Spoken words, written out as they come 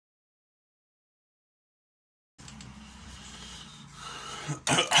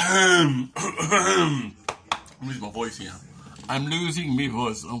I'm losing my voice here. I'm losing my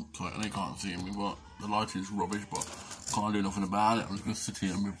voice. Oh, sorry, they can't see me, but the lighting is rubbish, but can't do nothing about it. I'm just gonna sit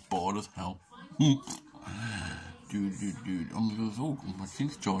here and be bored as hell. Dude. I'm just, oh, my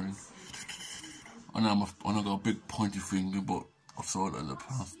chin's charging. I know I got a big pointy finger, but I've saw it in the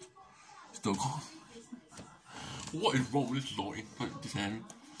past. Still can't. What is wrong with this lighting? Like this area?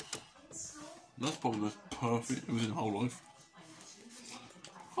 That's probably the perfect. It was in whole life.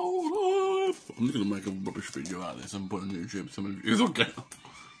 Whole life. I'm just gonna make a rubbish video out of this and put it on YouTube. Some of you okay.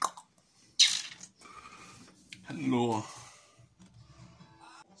 Hello.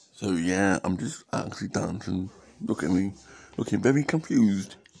 So yeah, I'm just actually dancing. Look at me, looking very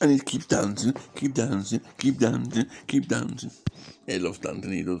confused. And he keeps dancing, keep dancing, keep dancing, keep dancing. He loves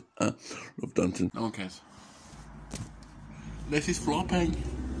dancing, he does. Love dancing. No one cares. This is flopping.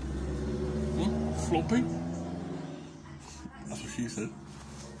 Flopping? That's what she said.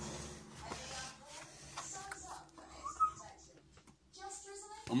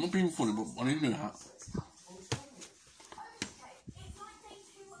 I'm not being funny, but I need a new hat.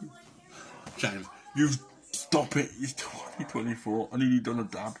 James, you stop it. It's 2024. I nearly done a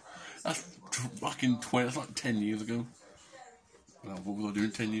dab. That's fucking 20. That's like 10 years ago. What was I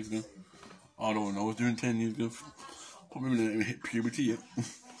doing 10 years ago? I don't know what I was doing 10 years ago. I can't remember, I didn't even hit puberty yet.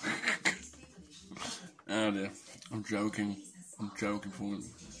 Oh dear. I'm joking. I'm joking for it.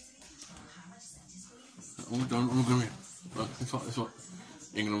 I'm going. It's what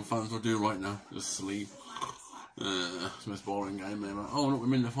England fans will do right now. Just sleep. It's the most boring game ever. Oh look,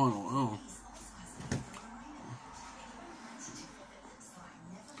 we're in the final. Oh.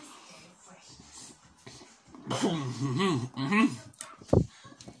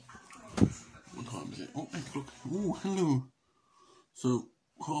 What time is it? Oh, hey, look. Oh, hello. So,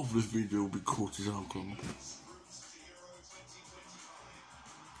 half of this video will be Courtesan Club.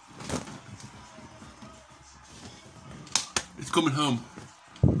 It's coming home.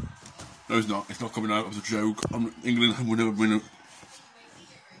 No, it's not. It's not coming out. It was a joke. England will never win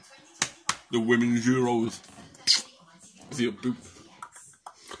the Women's Euros. See a boot.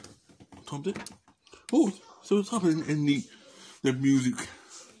 What time is it? Oh, so it's happening in the music.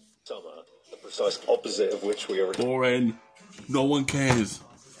 Summer, the precise opposite of which we are. Boring. No one cares.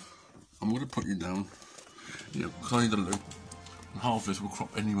 I'm going to put you down. Yeah, because I need a loop. And half of this will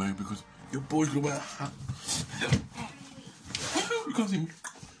crop anyway because your boy's going to wear a hat. You can't see me.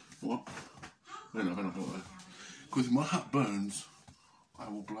 What? No, because if my hat burns, I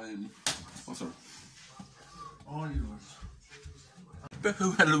will blame. Oh, sorry. Oh, you guys.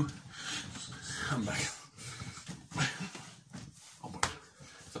 Hello. I'm back. Oh boy.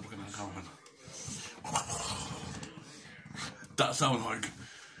 Stop looking at the camera. That sounds like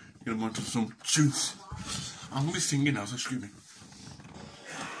you're going to some juice. I'm going to be singing now, so excuse me.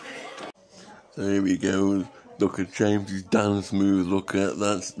 So here we go. Look at James's dance moves. Look at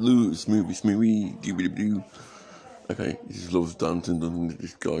that. Smoothie. Doo-doo-doo. Okay, he just loves dancing, doesn't he,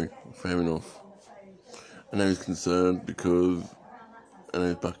 this guy? Fair enough. And now he's concerned because. And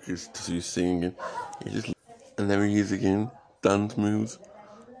his back is to see singing. And there he is again. Dance moves.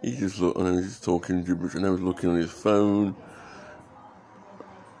 He just look, and then he's just talking gibberish. And then he's looking on his phone.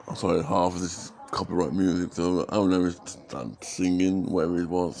 I'm sorry, half of this is copyright music, so I don't know if it's singing, whatever it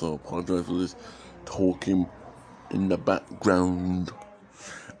was. So I apologise for this talking in the background.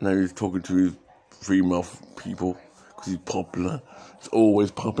 And now he's talking to his female people because he's popular. It's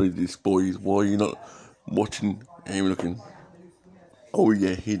always popular, this boy. Why are you not watching? Ain't looking. Oh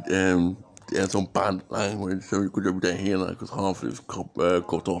yeah, he had some bad language, so he could every day hear that because half of it was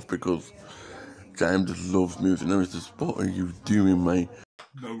cut off because James just loves music. Now he's just, what are you doing, mate?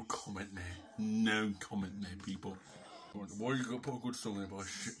 No comment there. No comment there, people. Why you got to put a good song in but a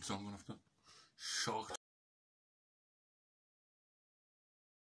shit song after? Shocked.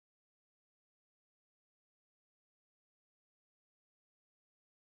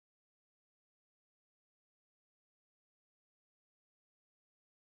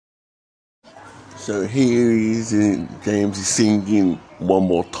 So here he is, James is singing one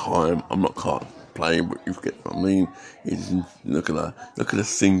more time. I'm not playing, but you get what I mean. Look at that. Look at the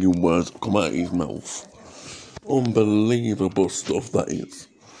singing words come out of his mouth. Unbelievable stuff that is.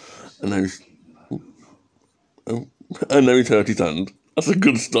 And now he's hurt his hand. That's a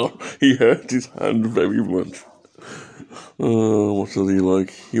good start. He hurt his hand very much. Oh, what are you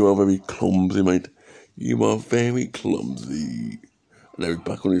like? You are very clumsy, mate. You are very clumsy. Now he's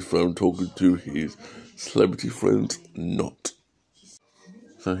back on his phone talking to his celebrity friends, not.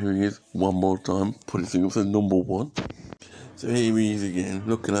 So here he is, one more time, putting his thing up to number one. So here he is again,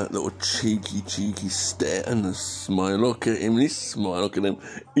 looking at that little cheeky stare and a smile. Look at him, he's smiling, look at him.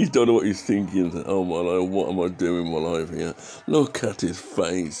 He don't know what he's thinking. Oh my life, what am I doing in my life here? Look at his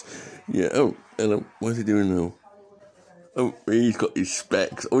face. Yeah, oh, hello, what's he doing now? Oh, he's got his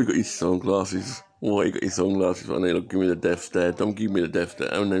specs. Oh, he's got his sunglasses. Why he got his sunglasses? Oh, no, look, give me the death stare. Don't give me the death stare.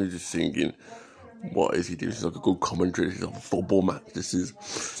 Oh, no, he's just thinking. What is he doing? It's like a good commentary. It's like a football match. This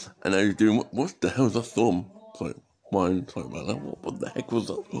is. And now he's doing, what the hell is that thumb? It's like, mine, sorry about that. What the heck was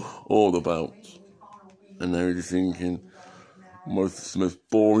that all about? And now he's just thinking, most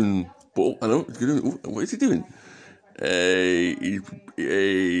boring. But I know what is he doing? Hey,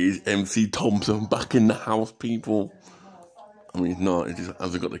 he's MC Thompson back in the house, people. I mean, he's not. He just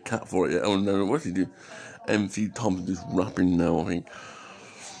hasn't got the cat for it yet. Oh no, what's he doing? MC Thompson just rapping now, I think.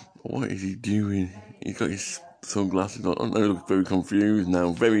 What is he doing? He's got his sunglasses on. Oh no, he looks very confused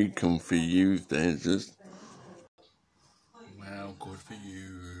now. Very confused there, just. Well, good for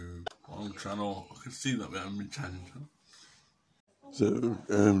you. Wrong channel. I can see that on my channel. So,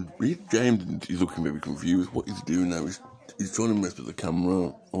 James is looking very confused. What is he doing now? He's trying to mess with the camera.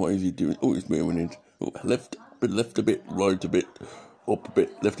 What is he doing? Oh, he's moving it. Oh, left a bit, right a bit, up a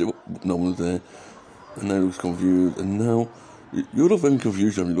bit, left it up. No one's there. And now he looks confused. And now, you look very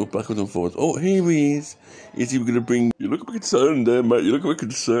confused when you look backwards and forwards. Oh, here he is. Is he going to bring... You look a bit concerned there, mate. You look a bit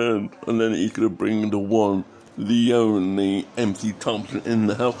concerned. And then he's going to bring the one, the only MC Thompson in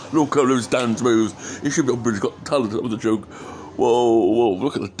the house. Look at those dance moves. He should be up, but he's got talent. That was a joke. Whoa,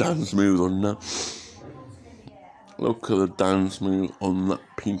 look at the dance moves on that. Look at the dance move on that,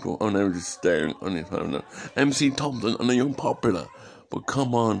 people. Oh, no, just staring on his phone now. MC Thompson, I know you're popular, but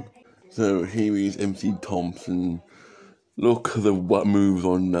come on. So here is MC Thompson. Look at the moves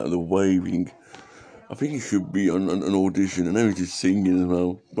on that, the waving. I think he should be on an audition, and now he's just singing as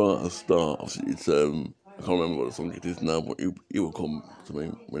well. But at the start, obviously it's, I can't remember what the song it is now, but it will come to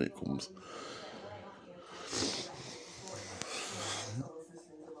me when it comes.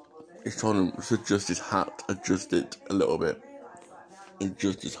 He's trying to adjust his hat, adjust it a little bit.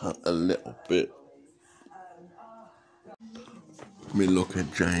 Adjust his hat a little bit. I mean, look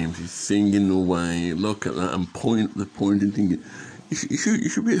at James, he's singing away. Look at that, and pointing, thinking. You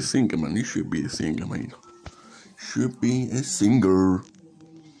should be a singer, man. You should be a singer, man. Should be a singer.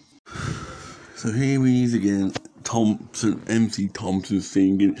 So here he is again, MC Thompson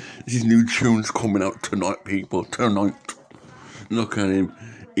singing. His new tune's coming out tonight, people, tonight. Look at him.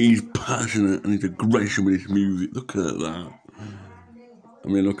 He's passionate and he's aggressive with his music. Look at that. I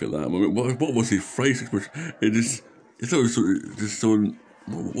mean, look at that. I mean, what was his face expression?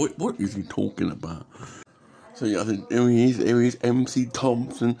 What is he talking about? So yeah, I think here he is, MC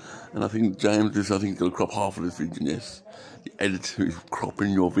Thompson, and I think James is, gonna crop half of this video. Yes, the editor is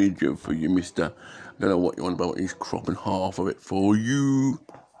cropping your video for you, mister. I don't know what you want about, he's cropping half of it for you.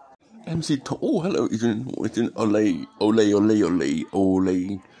 MC Tom, oh hello, he's in ole.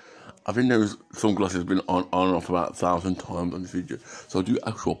 I think those sunglasses have been on and off about 1,000 times on this video, so I do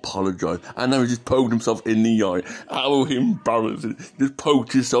actually apologise. And now he just poked himself in the eye. How embarrassing! Just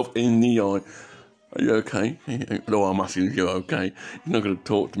poked himself in the eye. Are you okay? No, I'm asking if you're okay. He's not going to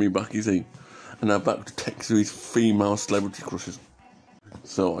talk to me back, is he? And now back to text to his female celebrity crushes.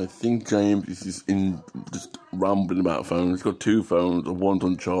 So I think James is just rambling about phones. He's got two phones, one's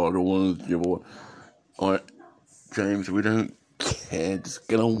on charge, one's the other one. Alright, James, we don't care. Just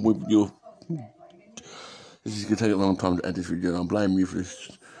get on with your... This is going to take a long time to edit this video, and I blame you for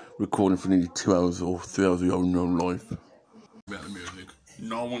this recording for nearly 2 hours or 3 hours of your own life. About the music.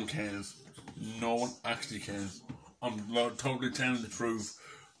 No one cares. No one actually cares. I'm totally telling the truth.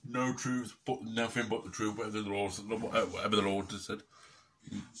 No truth, but nothing but the truth. Whatever the Lord just said.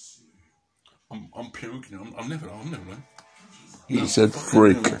 I'm puking. I'm never. He said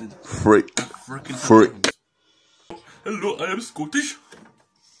freak. Hello, I am Scottish.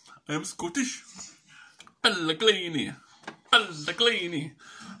 Alla Gleany. But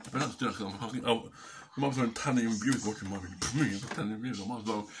that's just I might as well Italian views watching my video. Italian views. I might as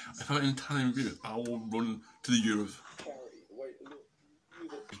well. If I had Italian views, I will run to the Euros.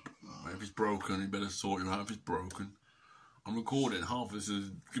 If it's broken, you better sort it out. If it's broken, I'm recording. Half of this is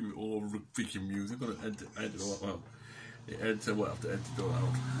give me all freaking music. I've got to edit it all out. The editor will have to edit it all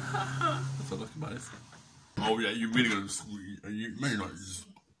out. That's what I like about it. Oh yeah, you really got to. You may not just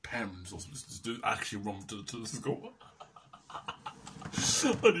parents or just do actually run to the school. I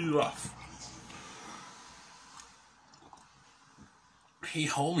do laugh. Hey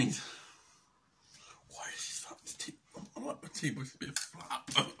homies, why is this fat tea? I like my tea, but it's a bit flat.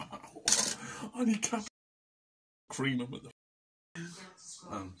 I need cream with the.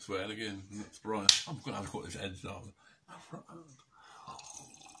 Swear again, it's bright. I'm gonna have to cut this edge out.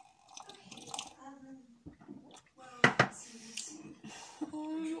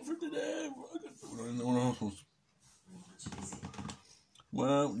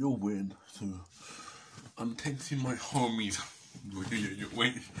 Well, you'll win. So I'm texting my homies.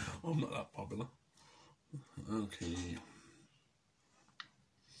 Wait, I'm not that popular. Okay.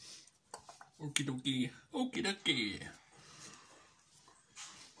 Okie dokie. Okie dokie.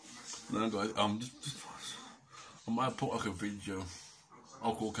 Now guys, I might put like a video.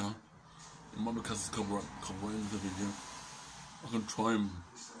 I'll call can I? It might be because it's covering the video. I can try and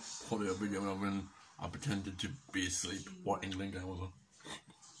put a video when I pretended to be asleep. What England game was it?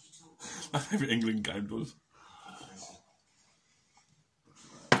 That's every England game does.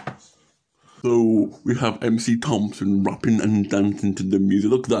 So we have MC Thompson rapping and dancing to the music.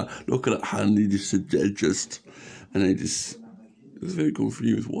 Look at that hand he just adjust, and I was very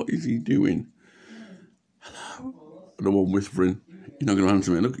confused. What is he doing? Hello. I don't want whispering. You're not gonna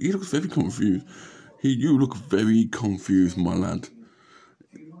answer me. Look, he looks very confused. You look very confused, my lad.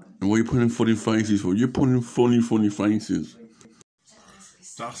 And what are you putting funny faces for? You're putting funny faces.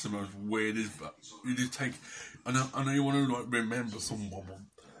 That's the most weirdest. You just take. I know you want to like remember someone.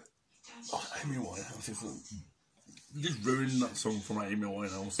 Oh, Amy Winehouse is you just ruined that song from Amy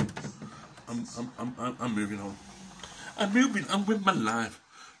Winehouse. I'm moving on. I'm with my life.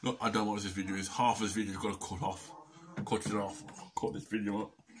 Look, I don't know what this video is. Half of this video got to cut off. Cut it off. Cut this video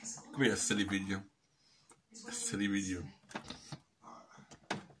up. It could be a silly video. A silly video.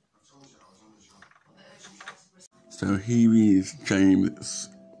 So here is James.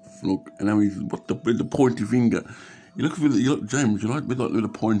 Look, and now he's with the pointy finger. You look James, you like with the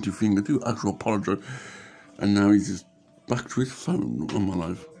pointy finger, do actually apologise. And now he's just back to his phone on my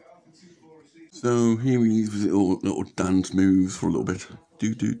life. So here he is with little dance moves for a little bit.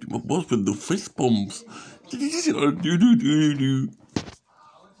 What's with the fist bumps? Do.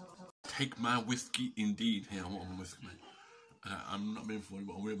 Take my whiskey indeed. Here, I want my whiskey, mate. I'm not being funny,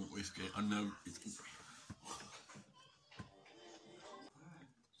 but I really want whiskey. I know it's.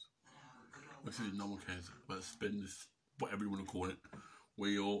 Actually, no one cares about spin this, whatever you want to call it.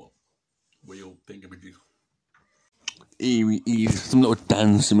 We all think of it. Here is some little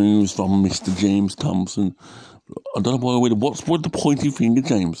dance moves from Mr. James Thompson. I don't know what's with the pointy finger,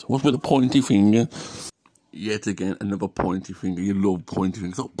 James. What's with the pointy finger? Yet again, another pointy finger. You love pointy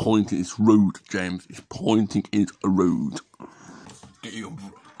fingers. It's not pointing, it's rude, James. It's pointing, it's rude. Get your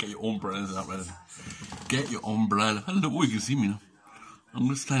umbrellas out, man. Get your umbrella. Hello, you can see me now. I'm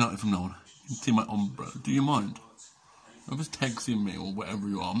going to stay like this from now on. You can see my umbrella. Do you mind? Whoever's texting me or whatever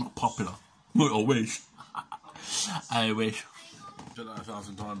you are, I'm not popular. Look, I wish. I wish. I've said that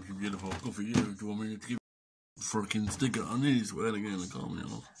 1,000 times, you're beautiful. Good for you. Do you want me to give a freaking sticker? I need to swear again in the comment.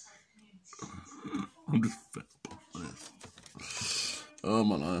 I'm just fed up on this. Oh,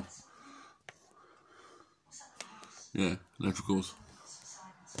 my life. Yeah, electricals.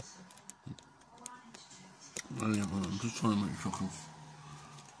 Oh, yeah, I'm just trying to make sure I can.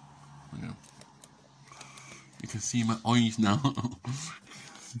 Yeah. You can see my eyes now.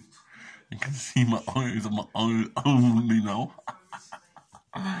 You can see my eyes and my eyes only now.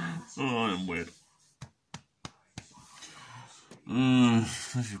 Oh, I'm weird.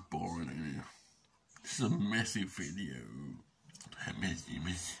 This is boring, isn't it? This is a messy video. Messy.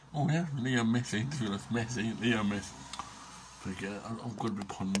 Oh yeah, Leo Messi. This is messy. Leo Messi. Forget it. I'm good with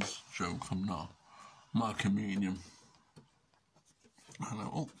puns, jokes. I'm not. I'm not a comedian.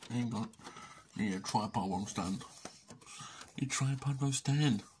 Hello. Oh, hang on. Yeah, tripod won't stand. Your tripod won't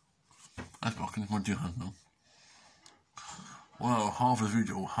stand. That's blocking my hand now. Well, half of the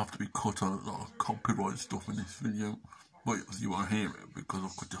video will have to be cut out. A lot of copyright stuff in this video. But you won't hear it because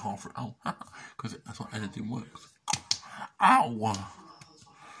I've cut it half it out. Because that's how editing works. Ow!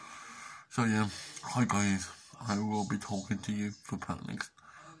 So yeah, hi guys. I will be talking to you for about the next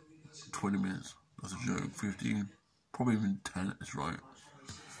 20 minutes. That's a joke. 15, probably even 10. That's right.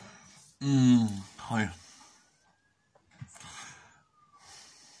 Hi.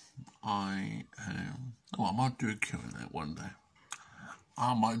 I might do a Q&A one day.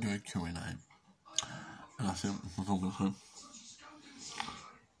 I might do a Q&A. And that's it. That's all I'm going to say.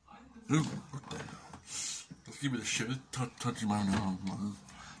 Ooh, what the? Just give me the shit. Touching my nail.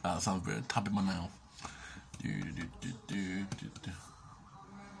 That sounds weird. Tapping my nail.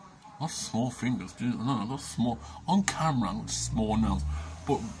 That's small fingers, dude. No, I've got small. On camera, I've got small nails.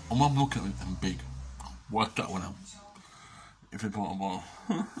 But when I'm looking at it, I'm big. Work that one out. If it's what I'm on.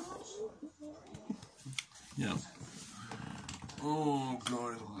 Yeah. Oh,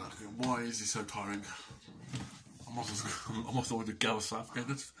 guys, I'm knackered. Why is this so tiring? I must have to go to Galsaf,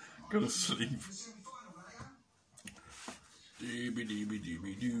 go to sleep.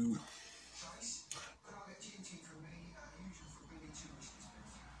 Doo-be-dee-be-dee-be-doo.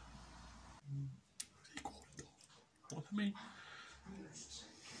 What I mean?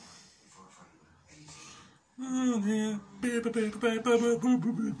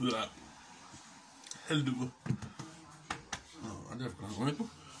 Hello. Oh, I never got away.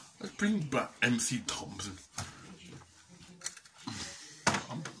 Let's bring back MC Thompson.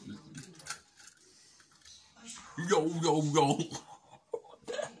 Yo.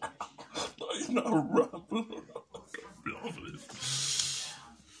 That is not a rapper.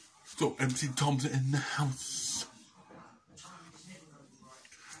 So, MC Thompson in the house.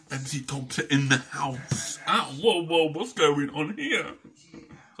 MC Thompson in the house. Ah, whoa, what's going on here?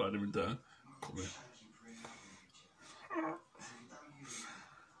 So I didn't even dare. Come here.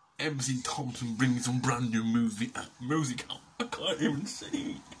 MC Thompson brings some brand new music out. I can't even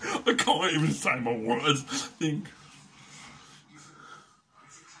sing. I can't even say my words. Think.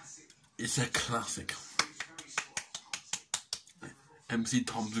 It's a classic. MC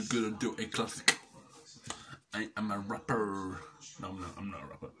Thompson gonna do a classic. I am a rapper. No, I'm not a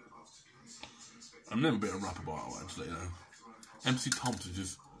rapper. I've never been a rapper, by the way, just let you know. MC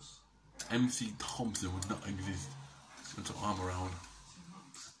Thompson would not exist until I'm around.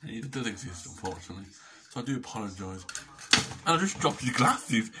 And it does exist, unfortunately. So I do apologise. And I just dropped your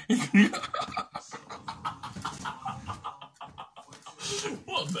glasses.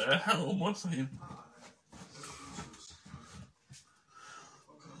 What the hell am I saying?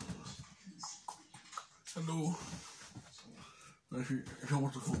 Hello. If you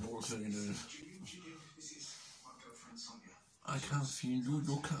want the football saying is, I can't see you,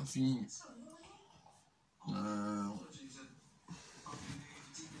 you can't see me. No.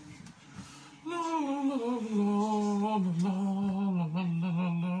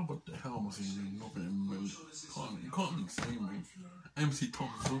 What the hell am I saying? Nothing in me. You can't even see me. MC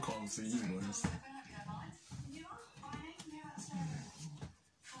Thompson can't see you guys.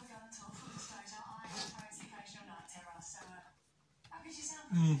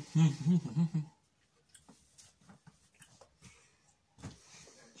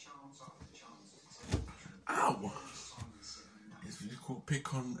 Ow! It's really cool.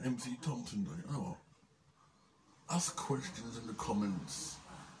 Pick on MC Thompson, don't you? Oh. Ask questions in the comments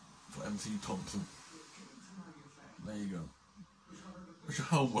for MC Thompson. There you go. What's your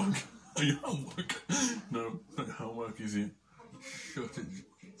homework? Are your homework? No, not your homework, is it? Shut it.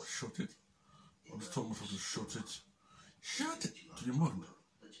 Shut it. I'm just telling myself to shut it. Shut it! Do you mind?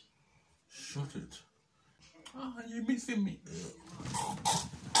 Shut it. Ah, you're missing me.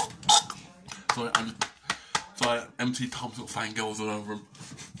 Sorry, MC Thompson fangirls all over him.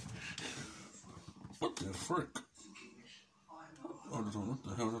 What the frick? I don't know what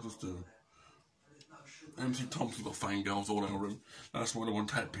the hell did I just do. MC Thompson got fangirls all over him. That's why I want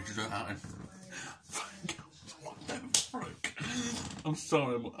to take pictures of that. Fangirls, what the frick? I'm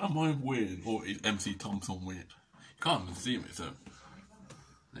sorry, am I weird or is MC Thompson weird? You can't even see me, so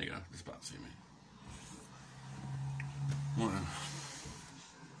there you go, just about to see me. Well,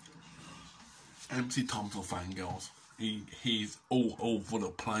 MC Thompson fangirls. He's all over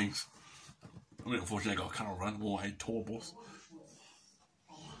the place. I mean, unfortunately, I got a camera run or a tour bus.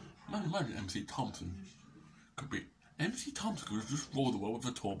 Man, imagine MC Thompson could be. MC Thompson could just roll the world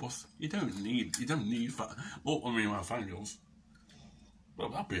with a tour bus. You don't need my fangirls. Well,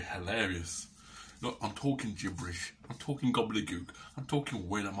 that'd be hilarious. Look, I'm talking gibberish. I'm talking gobbledygook. I'm talking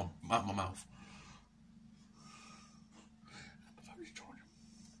weird out my mouth.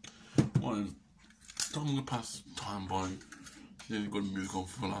 Well, I'm gonna pass time by. Yeah, you've got music on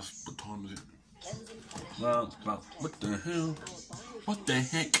for the last. What time is it? Well, what the hell? What the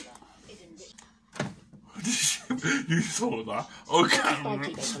heck? You saw that? Okay.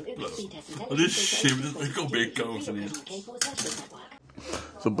 Look, this shit, there's got to be a ghost in here.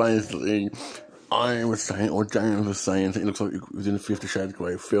 So basically, I was saying, or James was saying, it looks like it was in the 50 Shades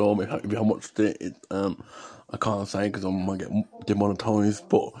Grey film. If you haven't watched it, I can't say because I might get demonetized,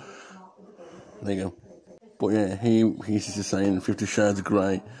 but there you go. But yeah, he's just saying 50 Shades of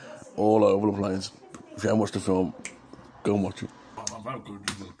Grey all over the place. If you haven't watched the film, go and watch it. I'm very good,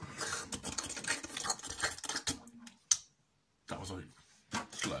 isn't it? That was like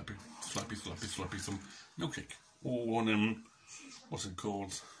slappy, some milkshake. Or one of them, what's it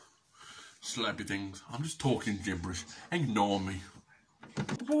called? Slappy things. I'm just talking gibberish. Ignore me.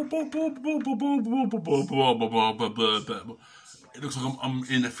 It looks like I'm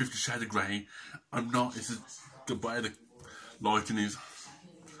in a 50 Shades of Grey. I'm not. It's just the way the lighting is.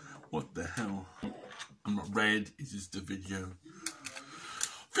 What the hell? I'm not red. It's just a video.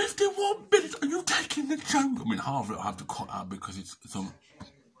 51 minutes? Are you taking the joke? I mean, half of it I have to cut out because it's some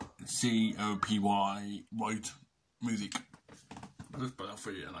COPY white music. I'll just put that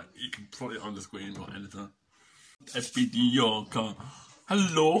for you, and like, you can plot it on the screen or editor. SPD Yorker.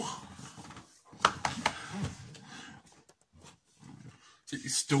 Hello.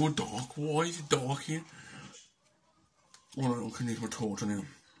 It's still dark. Why is it dark here? Well, I can use my torch on here.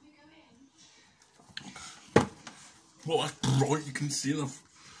 Well, that's bright. You can see enough.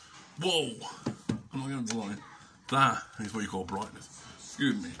 Whoa! I'm not going to lie. That is what you call brightness.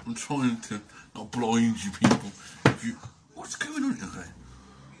 Excuse me. I'm trying to not blind you people. What's going on here?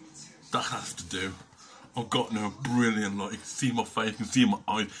 That has to do. I've got no brilliant light. You can see my face. You can see my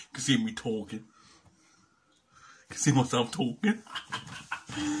eyes. You can see me talking. You can see myself talking.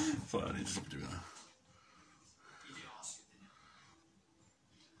 Sorry, I need to stop doing that.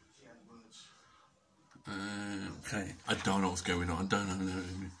 Okay, I don't know what's going on. I don't know.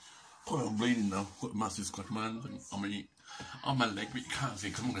 Oh, I'm bleeding now. I've got a massive scratch on my leg, but you can't see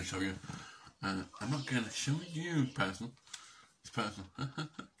because I'm going to show you. I'm not going to show you, person. It's personal.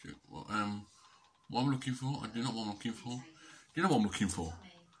 What I'm looking for? I do not know what I'm looking for. Do you know what I'm looking for?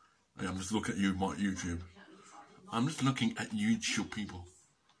 Hey, I'm just looking at you, my YouTube. I'm just looking at YouTube, people.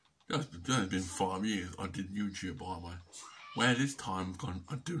 It's been 5 years I did YouTube, by the way. Where this time's gone,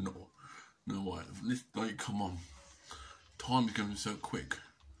 I do not know why. This, like, come on. Time is going so quick.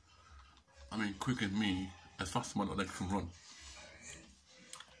 I mean, quicker than me, as fast as my legs can run.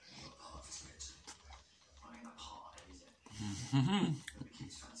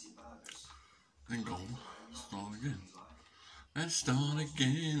 Then go, start again. Let's start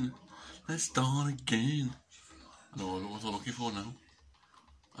again. Let's start again. I know what I'm looking for now.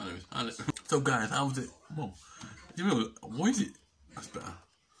 So guys, how was it? Well, you know, why is it? That's better.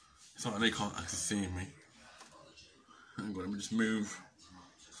 It's like they can't actually see me. Hang on, let me just move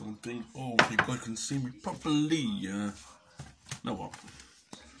something. Oh, so you guys can see me properly. You know what?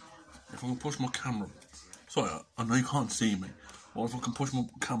 If I can push my camera, sorry, I know you can't see me. Or if I can push my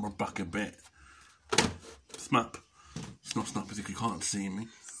camera back a bit. Snap. It's not snap because you can't see me.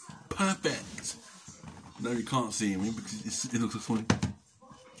 Perfect. No, you can't see me because it looks funny.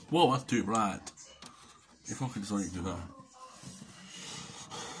 Whoa, that's too bright. If I can just like do that.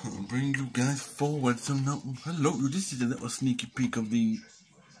 I'll bring you guys forward. So now, hello, this is a little sneaky peek of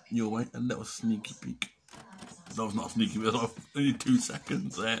your way. A little sneaky peek. That was not sneaky, that was only 2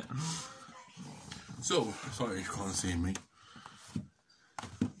 seconds there. So, sorry you can't see me.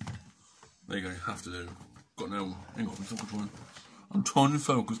 There you go, have to do. Got no, hang on, I'm trying to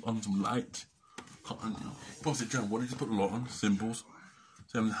focus on some light. Pause it down, what did you put a lot on? Symbols.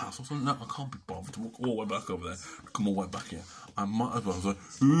 So I'm in the house or something. No, I can't be bothered to walk all the way back over there. Come all the way back here. I might as well go.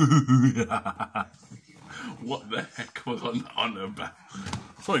 What the heck was on about?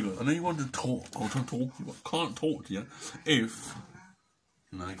 Sorry guys, I know you wanted to talk. I was trying to talk to you, but I can't talk to you if.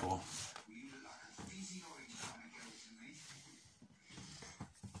 No, go off.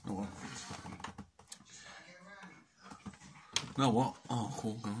 No what? No what? Oh,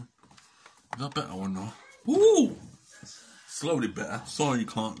 cool, go on. Is that better or not? Woo! Slowly better. Sorry you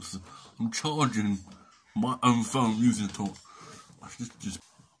can't. I'm charging my own phone using the talk.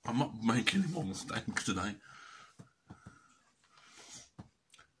 I'm not making any more mistakes today.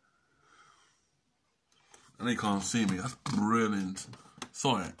 And they can't see me. That's brilliant.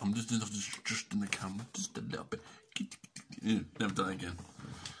 Sorry, I'm just in the camera just a little bit. Never done it again.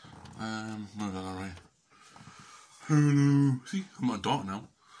 Move that alright. Hello. See, I'm at dark now.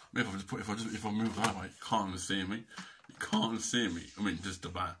 Maybe if I move that way, you can't even see me. You can't see me. I mean, just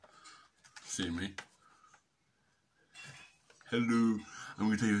about see me. Hello. I'm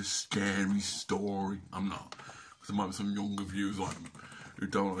gonna tell you a scary story. I'm not, because there might be some younger viewers like me who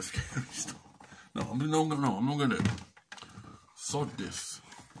don't like scary stories. No, I'm not gonna do it. Sod this.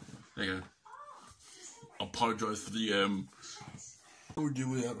 There you go. I apologise for the what would you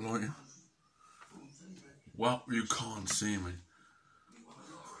do without lighting? Well, you can't see me.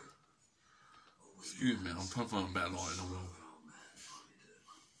 Excuse me, I'm trying to find a better lighting.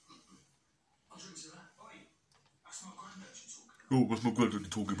 Oh, what's my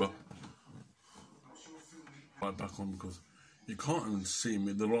granddad talking about? Right back on because you can't even see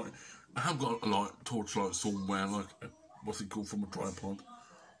me. The light. I have got a light, torchlight somewhere, like what's it called, from a tripod.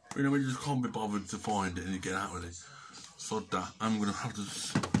 But, you know, you just can't be bothered to find it and you get out with it. So that I'm gonna have to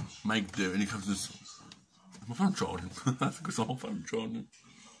just make do, and you have to just. My phone charging. That's because my phone charging.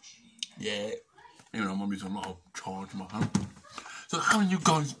 Yeah. You know, I'm using a lot of charge in my phone. So how are you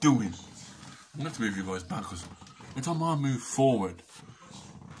guys doing? I'm going to move you guys back because every time I move forward,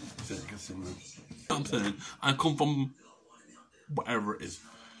 I'm saying I come from whatever it is.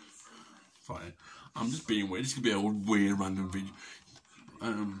 Sorry, I'm just being weird. This could be a weird random video.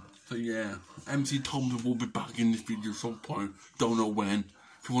 So yeah, MC Thompson will be back in this video at some point. Don't know when.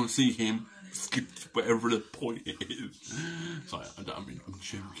 If you want to see him, skip whatever the point is. Sorry, I mean, I'm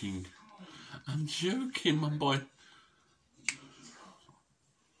joking. I'm joking, my boy.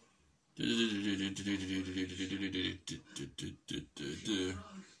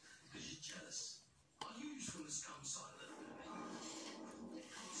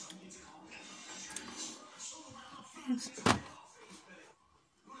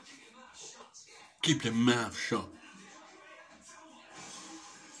 Keep your mouth shut.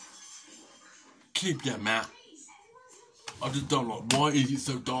 Keep your mouth. I just don't like. Why is it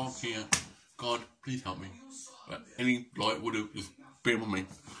so dark here? God, please help me. Any light would have just been on me.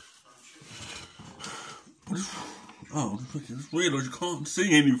 I just realised you can't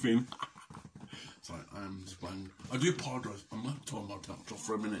see anything. Sorry, I'm just playing. I do apologise. I'm going to turn my laptop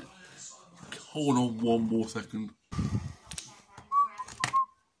for a minute. Hold on one more second.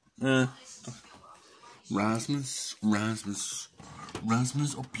 Rasmus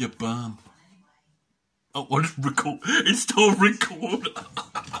up your bum. Oh, I just record. It's still record.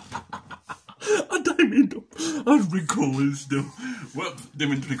 I don't mean to. I was recording still. Well,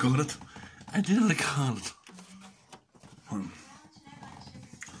 didn't mean to record it. I didn't record it.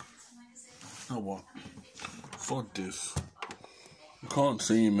 Oh what? Fuck this. You can't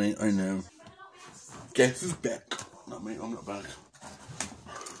see me, I know. Guess who's back? Not me, I'm not back.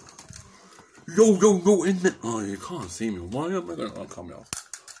 Yo, in there. Oh, you can't see me. Why am I going to come off?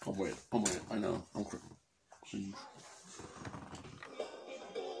 I'm weird, I know. I'm cringe.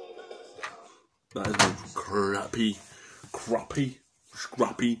 That is no scrappy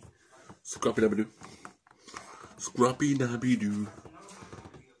dabby doo. Scrappy dabby doo.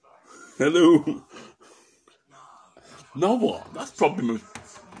 Hello. Now what? That's probably my...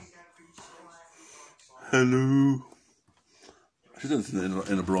 Hello. She doesn't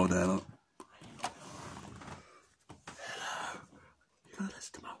in a broad air. Hello. You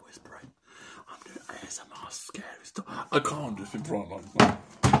listen to my whispering. I'm doing ASMR scary stuff. I can't just in front like that.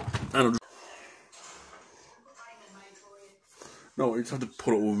 And I'm just... No, you just have to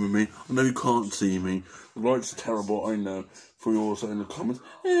put it over me. I know you can't see me. The lights are terrible, I know. For you also in the comments,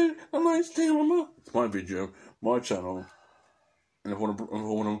 the lights terrible. It's my video, my channel. And if I want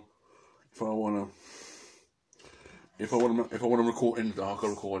to record in the dark, I'll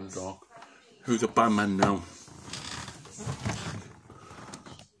record in the dark. Who's a bad man now?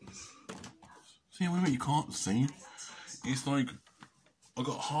 See, wait a minute, you can't see. It's like I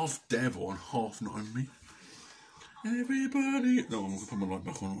got half devil and half not in me. Everybody. No, I'm gonna put my light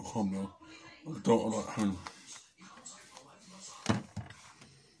back on. Calm now. I don't like home.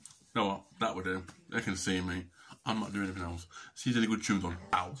 No, what? That would do. They can see me. I'm not doing anything else. See any good tunes on.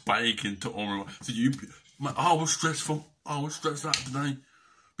 Ow, bacon to all. So you. I was stressful. I was stressed out today.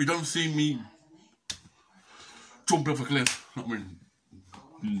 But you don't see me jumping off a cliff. I mean,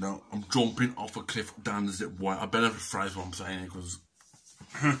 no, I'm jumping off a cliff down the zip wire. I better rephrase what I'm saying because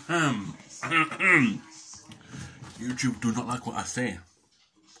YouTube do not like what I say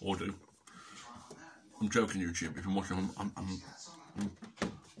or do. I'm joking, YouTube. If you're watching,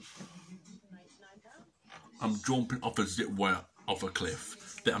 I'm jumping off a zip wire off a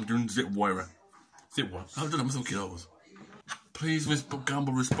cliff. I'm doing zip wire. Zip wire. I don't know. I'm so close. Please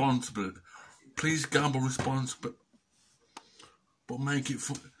gamble responsibly. Please gamble responsibly. But make it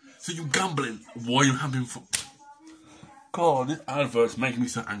fun. So you're gambling while you're having fun. God, this advert's making me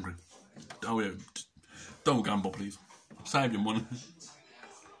so angry. Oh yeah. Don't gamble, please. Save your money.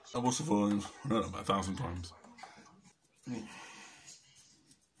 I will survive. I know that about 1,000 times.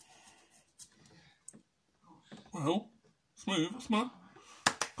 Well, smooth.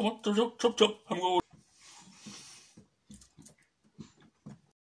 Come on, chop. I'm going.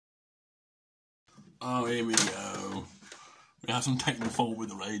 Oh, here we go. We have some technical fault with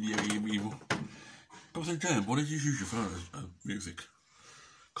the radio here, But I said, Jan, why did you use your phone as music?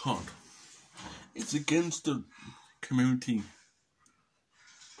 Can't. It's against the community.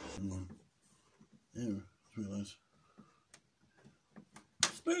 Yeah, I realise.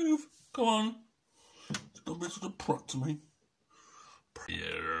 Smooth, come on. Don't be such a prat to me.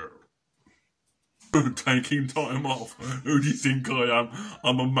 Yeah. Taking time off. Who do you think I am?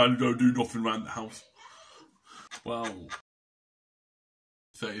 I'm a man who don't do nothing around the house. Wow.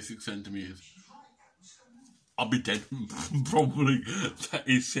 36 centimetres. I'll be dead. Probably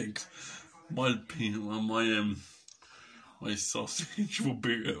 36. My sausage will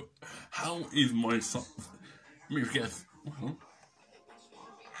be. How is my sausage? Let me guess.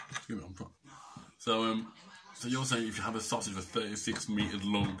 So you're saying if you have a sausage for 36 meters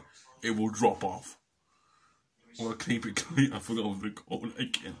long, it will drop off. Or keep it clean. I forgot what they call it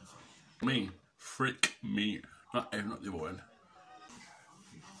again. Me, frick me. Not the other one.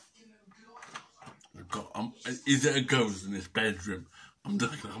 Is there a ghost in this bedroom? I'm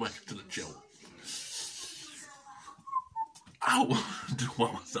just gonna go back to the chill. Ow! I just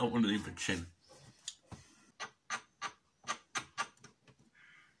want myself underneath the chin.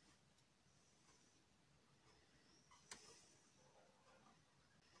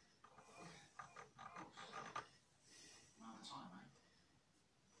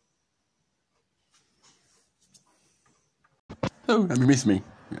 So, have you missed me?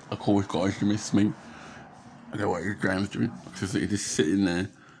 Yeah, of course, guys, you missed me. I don't know what your Graham's doing. He's just sitting there,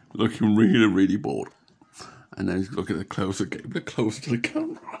 looking really, really bored. And then he's looking at the closer, getting a bit closer to the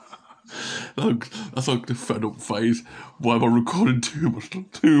camera. That's like the fed up phase. Why am I recording too much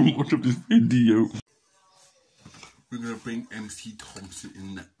of this video? We're gonna bring MC Thompson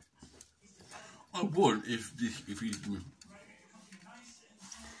in there. I would if he's.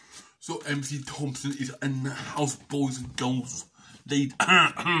 So MC Thompson is in the house, boys and girls.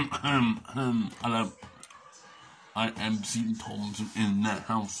 Hello. I MC Thompson in the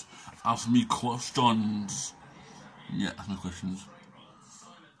house. Ask me questions. Yeah, ask me questions.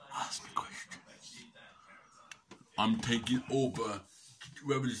 Ask me questions. I'm taking over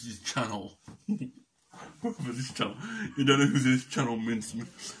whoever this is channel. Whoever this channel. You don't know who this channel means.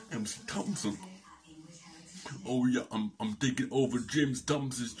 MC Thompson. Oh yeah, I'm taking over James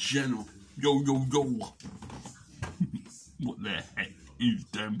Thompson's channel. Yo. What the heck? He's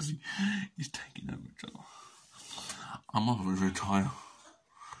Dempsey. He's taking over the channel. I'm not going to retire.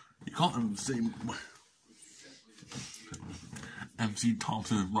 You can't even see me. MC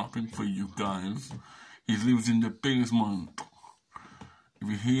Thompson is rapping for you guys. He lives in the basement. If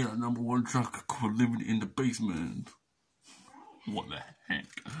you hear that #1 track called Living in the Basement. What the heck?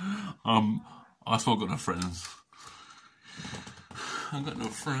 I still got no friends. I got no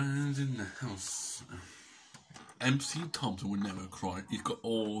friends in the house. MC Thompson would never cry. He's got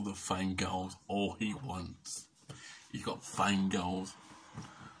all the fangirls, all he wants. He's got fangirls.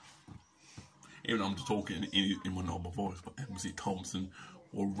 Even though I'm just talking in my normal voice, but MC Thompson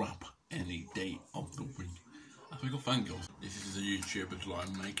will rap any day of the week. I think got fangirls. This is a YouTuber's life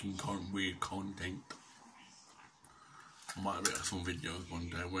making weird content. I might make some videos one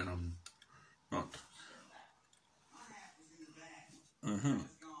day when I'm not.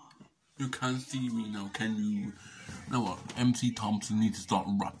 You can't see me now, can you? You know what? MC Thompson needs to start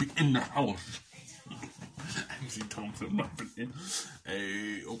rapping in the house. MC Thompson rapping in.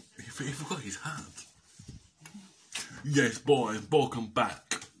 Hey, oh, he forgot his hat. Yes, boys, welcome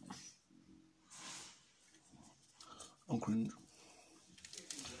back. I'm cringe.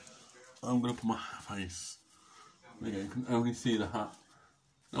 I'm gonna put my face. Yeah, you can only see the hat.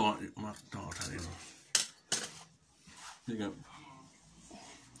 No, I'll tell you. There you go.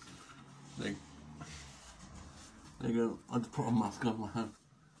 There you go. I just put a mask on my head.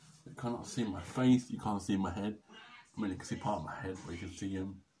 You cannot see my face, you can't see my head. I mean, you can see part of my head, but you can see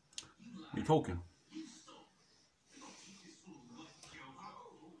me talking.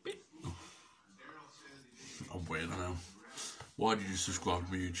 I'm weird, I know. Why did you subscribe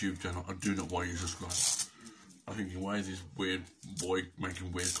to my YouTube channel? I do not know why you subscribe. I think, why is this weird boy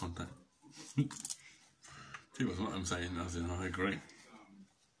making weird content? See, that's what I'm saying, as in, I agree.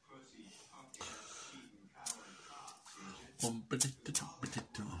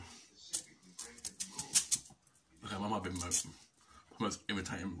 Okay, I might be most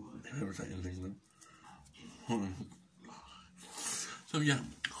irritating thing then. So yeah,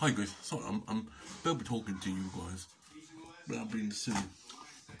 hi guys. Sorry, I'm about to be talking to you guys, but I'm being silly.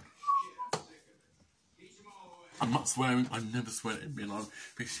 I'm not swearing. I never swear in my life.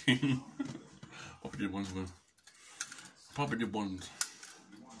 Probably did once. Probably did once.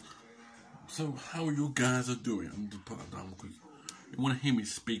 So how you guys are doing? I'm just put that down because you want to hear me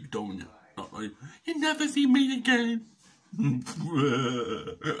speak, don't you? Not like you never see me again.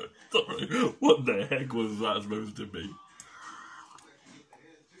 Sorry, what the heck was that supposed to be?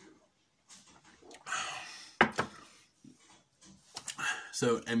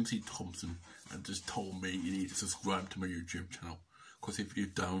 So MC Thompson had just told me you need to subscribe to my YouTube channel, because if you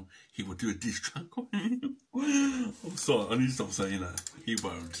don't, he will do a diss track on you. I'm sorry, I need to stop saying that. He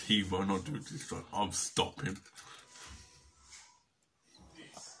will not do a diss track. I'll stop him.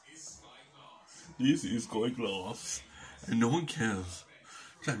 This is going glass, and no one cares.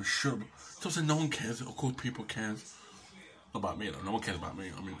 I'm sure. Don't say no one cares. Of course, people cares about me. Though. No one cares about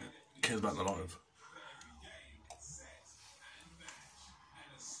me. I mean, it cares about the life.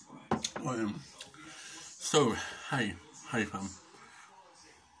 So, hey fam.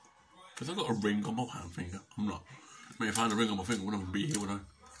 Because I've got a ring on my hand finger. I'm not. I mean, if I had a ring on my finger, I wouldn't be here, would I?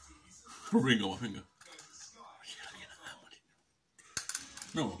 A ring on my finger.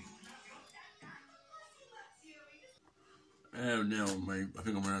 No. Oh no, mate. I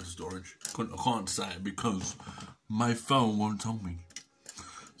think I'm running out of storage. I can't say it because my phone won't tell me.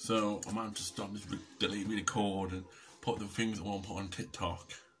 So I might have to stop this, delete, record, and put the things I want to put on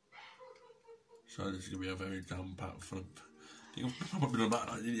TikTok. So this is gonna be a very damn packed full of. I'm probably about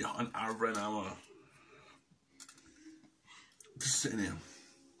like an hour, just sitting here.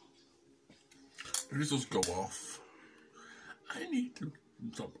 If this does go off, I need to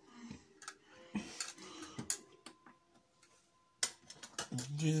stop.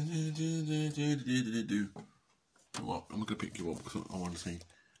 Well, I'm gonna pick you up because I want to say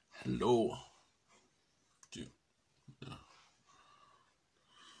hello. You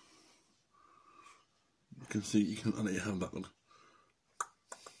can see, I'll let you have that look.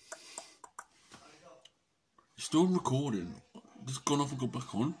 It's still recording. Just gone off and go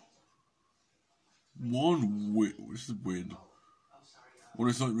back on. This is weird. When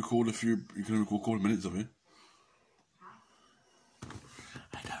it's like record a few, you can record a couple of minutes of it.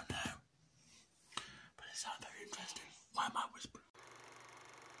 I don't know. But it sounds very interesting. Why am I whispering?